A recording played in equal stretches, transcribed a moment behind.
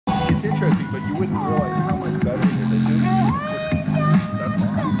it's interesting, but you wouldn't realize how much better it is. That's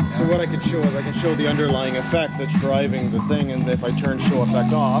awesome. So what I could show is I can show the underlying effect that's driving the thing, and if I turn show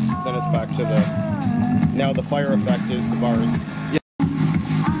effect off, then it's back to the, now the fire effect is the bars. Yeah.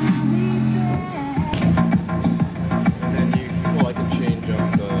 And then I can change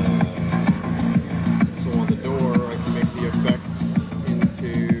up the, so on the door I can make the effects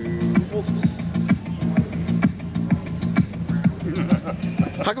into old school.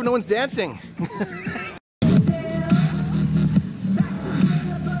 How come no one's dancing? Are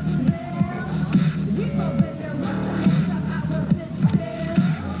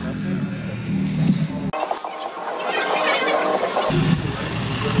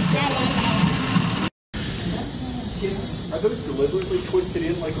those deliberately twisted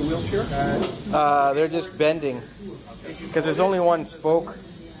in like a wheelchair? They're just bending because there's only one spoke.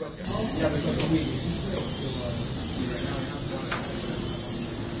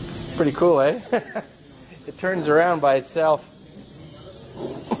 Pretty cool, eh? It turns around by itself.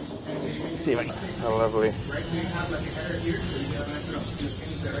 See if I can. How lovely.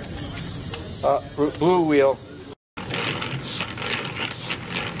 Blue wheel.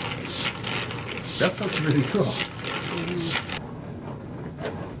 That sounds really cool.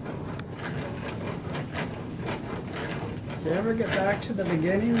 Did you ever get back to the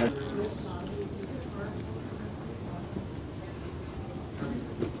beginning?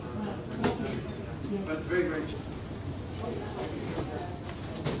 That's very, very cheap.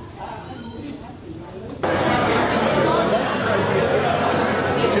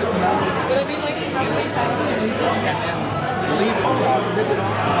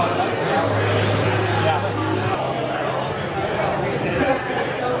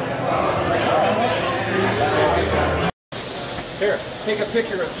 Here, take a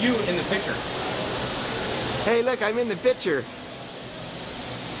picture of you in the picture. Hey, look, I'm in the picture.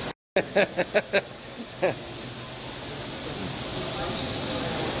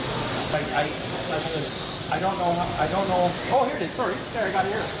 I don't know how, I don't know. Oh, here it is, sorry. There, I got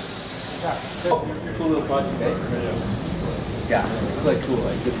it here. Yeah. Cool little project, eh? Yeah, it's like cool,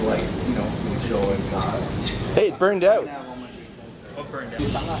 like good light, you know, show and Hey, it burned out. what burned down.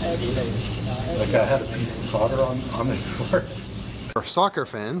 Like I had a piece of solder on the door. For soccer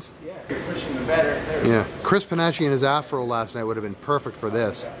fans, You're pushing the better. yeah, Chris Panacci and his afro last night would have been perfect for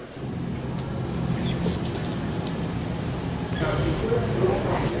this. It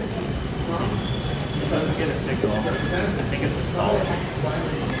doesn't get a signal. I think it's a stall.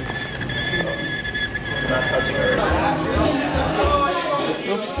 Not touching her.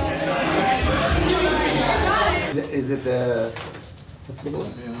 Oops. Is it the...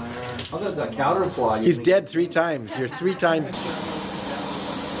 Oh, that's a counterflow. He's dead 3 times. You're 3 times.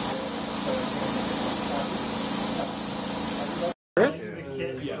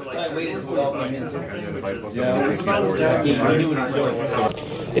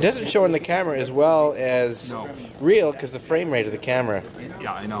 It doesn't show on the camera as well as real because the frame rate of the camera.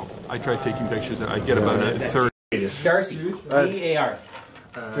 Yeah, I know. I tried taking pictures and I get about a third. Darcy, DAR.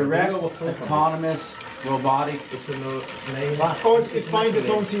 Direct, autonomous, robotic. It's in the name. Oh, it finds its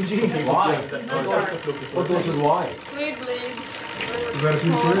own CG. Why? What goes with why? Blade blades. Is that a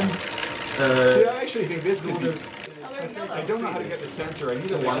feature? See, I actually think this could be. I don't know how to get the sensor. I need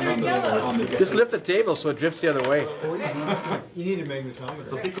a line on the Just lift the table so it drifts the other way. You need a magnetometer.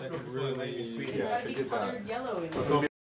 So that could really sweet. Yeah, if I did that.